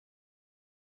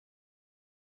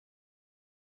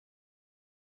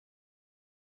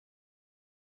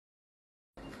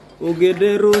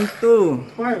UGD runtuh.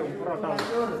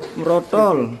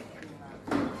 Merotol.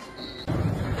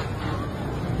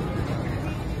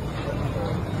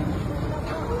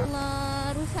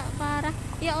 Allah, rusak parah.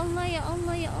 Ya Allah, ya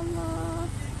Allah, ya Allah.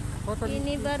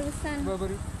 Ini barusan.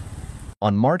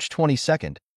 On March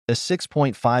 22nd, a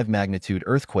 6.5 magnitude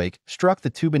earthquake struck the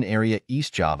Tuban area,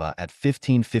 East Java at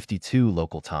 15:52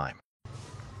 local time.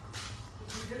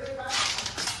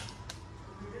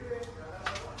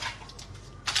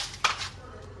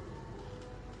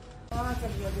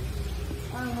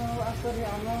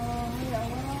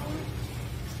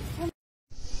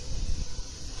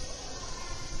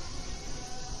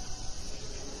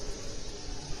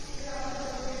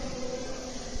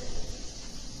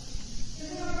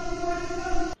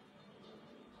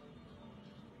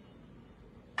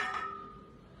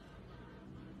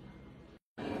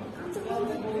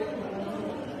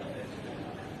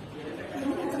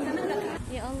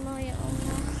 Ya Allah, ya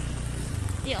Allah.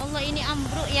 Ya Allah, ini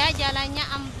ambruk ya, jalannya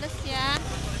ambles ya.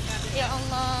 Ya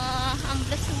Allah,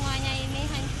 ambles semuanya ini,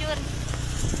 hancur.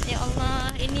 Ya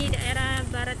Allah, ini daerah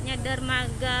baratnya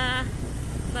dermaga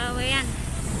Bawean.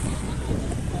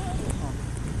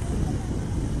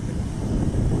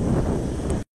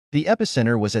 The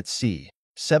epicenter was at sea,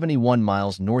 71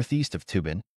 miles northeast of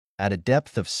Tuban, at a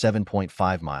depth of 7.5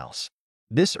 miles.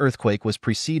 This earthquake was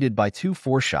preceded by two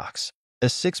foreshocks. A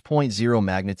 6.0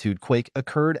 magnitude quake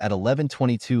occurred at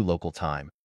 11:22 local time,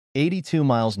 82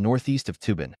 miles northeast of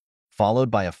Tuban,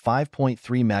 followed by a 5.3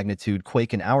 magnitude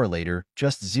quake an hour later,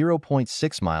 just 0.6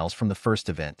 miles from the first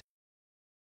event.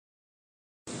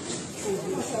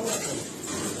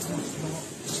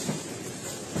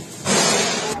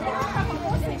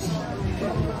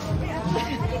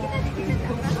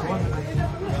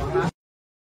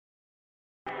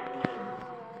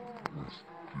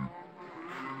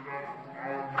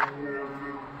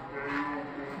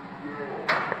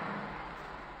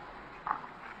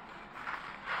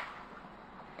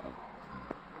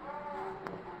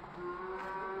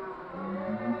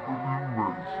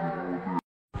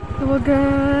 Coba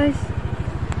guys.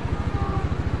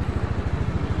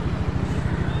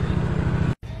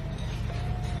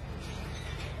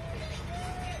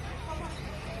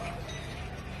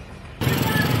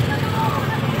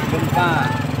 Gempa.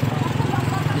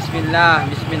 Bismillah,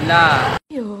 bismillah.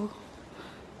 Yo.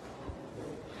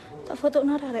 Tak foto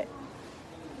nararek.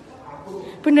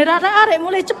 Bener arek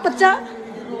mulai cepet, Cak.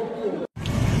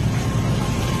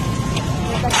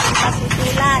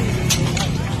 Susulan,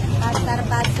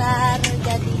 pasar-pasar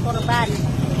jadi korban.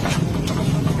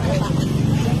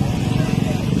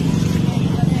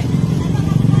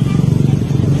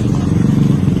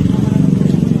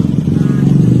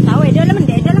 Tahu ya dalam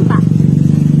Pak.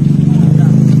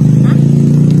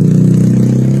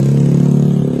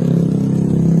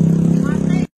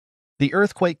 The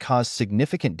earthquake caused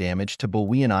significant damage to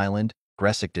Bawean Island,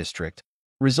 Gresik district,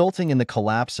 resulting in the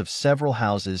collapse of several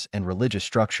houses and religious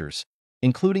structures,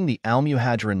 including the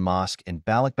Al-Muhajirin Mosque in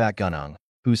Balikbat Gunung,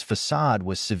 whose facade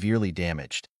was severely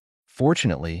damaged.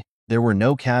 Fortunately, there were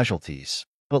no casualties,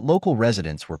 but local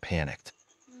residents were panicked.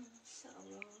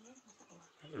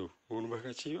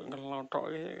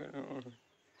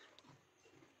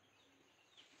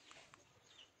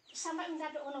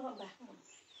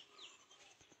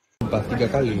 Gempa 3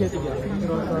 kali.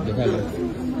 3 kali.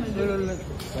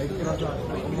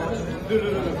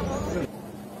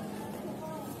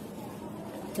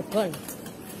 Jebol.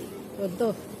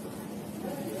 Runtuh.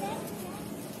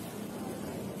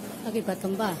 Akibat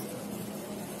gempa.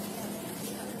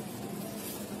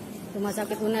 Rumah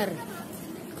sakit UNER.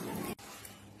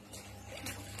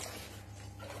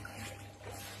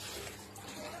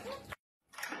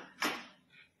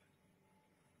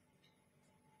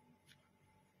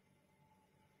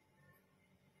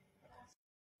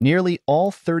 Nearly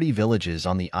all 30 villages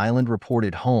on the island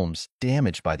reported homes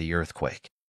damaged by the earthquake.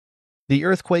 The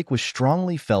earthquake was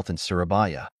strongly felt in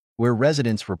Surabaya, where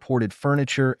residents reported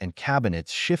furniture and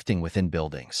cabinets shifting within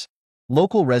buildings.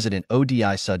 Local resident Odi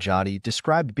Sajadi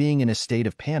described being in a state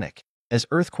of panic, as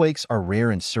earthquakes are rare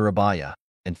in Surabaya,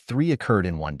 and 3 occurred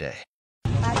in one day.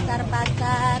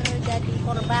 Pasar-pasar jadi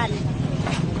korban.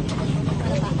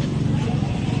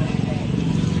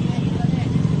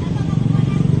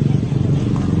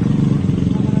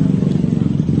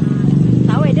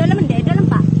 Tahu ya dalam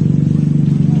Pak.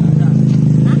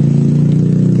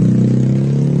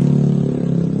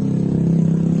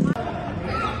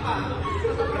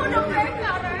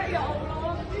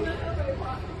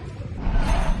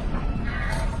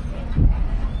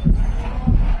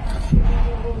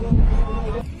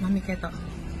 Mami ketok.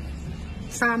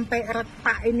 Sampai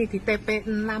retak ini di TP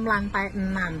 6 lantai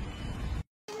 6.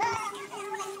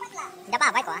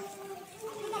 apa-apa kok.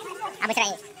 Habis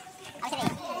rai. Habis rai.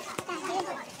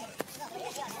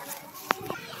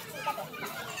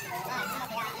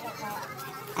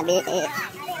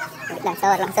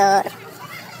 Habis longsor.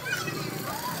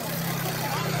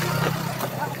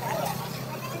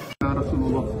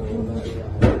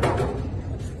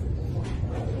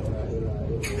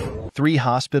 Three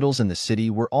hospitals in the city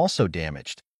were also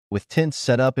damaged, with tents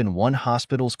set up in one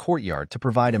hospital's courtyard to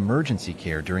provide emergency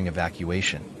care during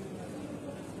evacuation.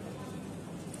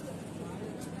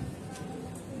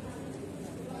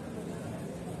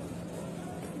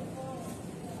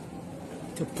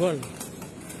 Jebol,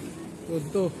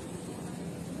 runtuh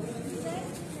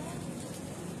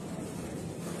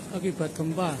akibat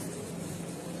gempa.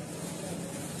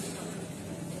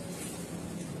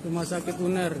 Rumah sakit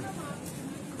Uner.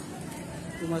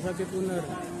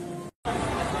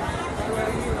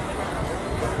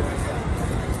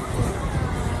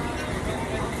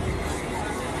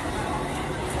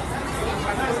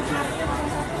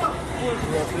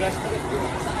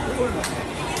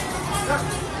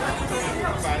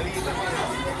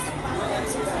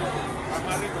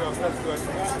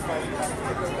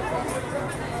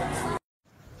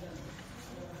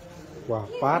 Wah,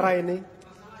 parah ini.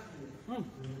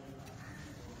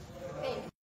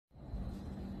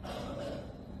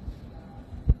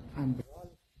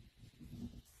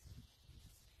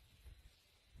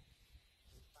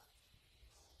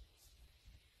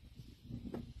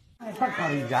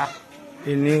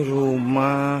 Ini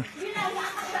rumah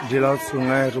di laut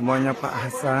sungai, rumahnya Pak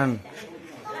Hasan.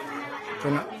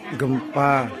 Kena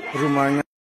gempa, rumahnya.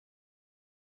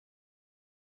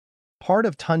 Part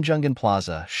of Tunjungan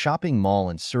Plaza shopping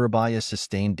mall in Surabaya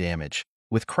sustained damage,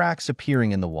 with cracks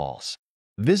appearing in the walls.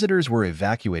 Visitors were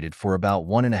evacuated for about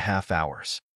 1.5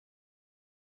 hours.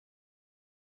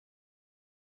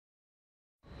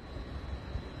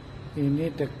 Ini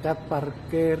dekat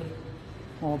parkir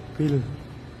mobil.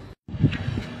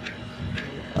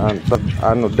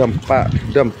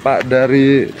 Dampak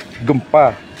dari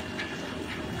gempa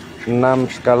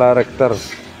 6 skala Richter.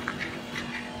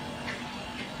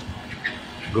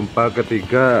 Gempa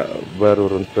ketiga baru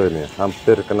runtuh ini,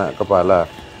 hampir kena kepala.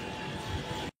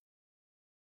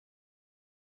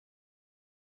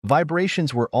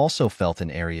 Vibrations were also felt in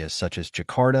areas such as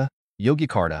Jakarta,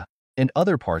 Yogyakarta, and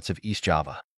other parts of East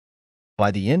Java.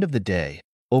 By the end of the day,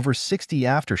 over 60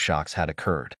 aftershocks had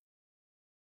occurred.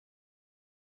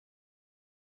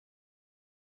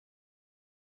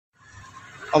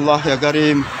 Allah ya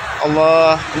Karim,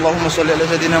 Allahumma sholli ala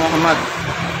Sayyidina Muhammad.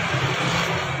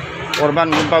 Korban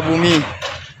gempa bumi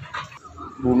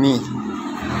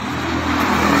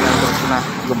yang terkena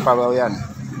gempa Bawean.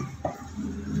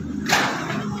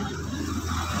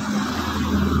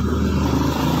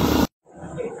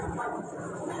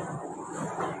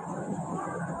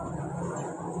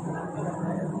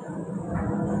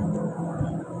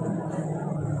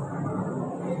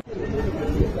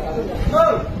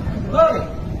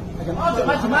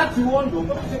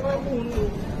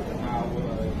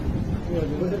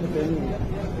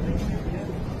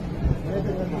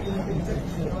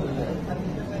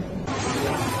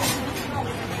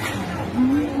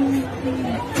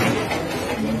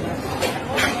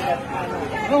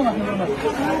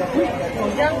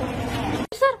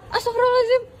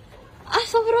 Astagfirullahaladzim.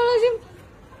 Astagfirullahaladzim.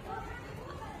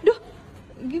 Duh,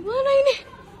 gimana ini?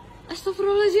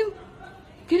 Astagfirullahaladzim.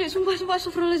 Gini, sumpah,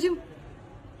 astagfirullahaladzim.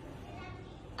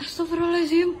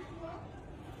 Astagfirullahaladzim.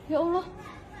 Ya Allah,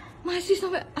 masih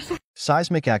sampai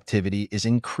Seismic activity is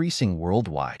increasing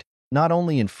worldwide, not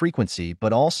only in frequency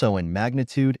but also in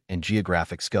magnitude and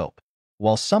geographic scope.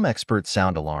 While some experts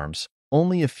sound alarms,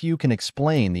 only a few can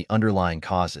explain the underlying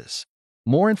causes.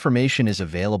 More information is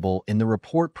available in the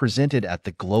report presented at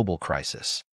the Global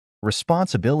Crisis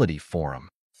Responsibility Forum.